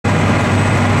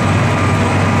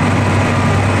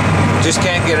just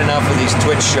can't get enough of these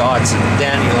twitch shots and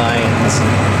dandelions.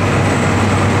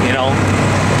 You know,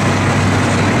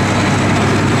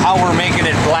 how we're making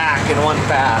it black in one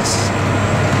pass.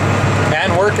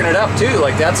 And working it up too,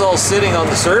 like that's all sitting on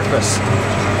the surface.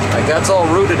 Like that's all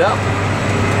rooted up.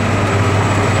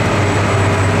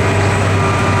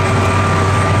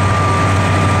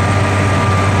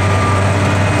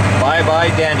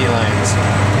 Bye-bye dandelions.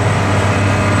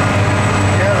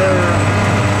 Yeah, they're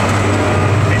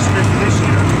history for this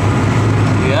year.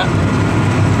 Yeah.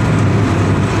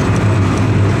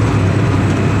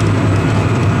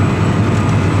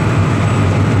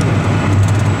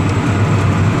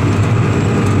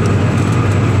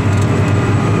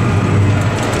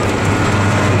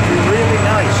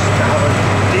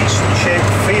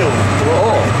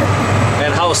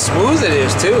 How smooth it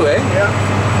is too, eh? Yeah.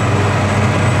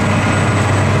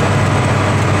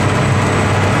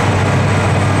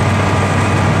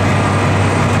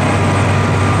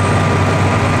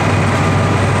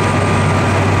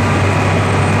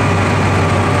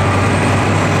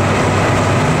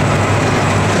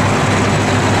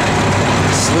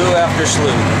 Slew after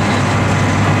slew.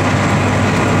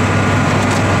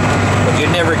 But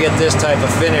you'd never get this type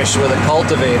of finish with a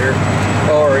cultivator,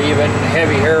 or even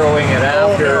heavy harrowing it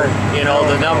after, you know,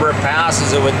 the number of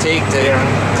passes it would take to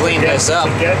clean this up.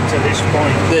 To get to this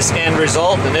point. This end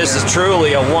result, and this is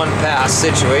truly a one-pass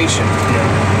situation. Yeah.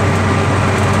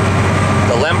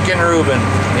 The Lemken Reuben,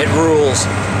 it rules.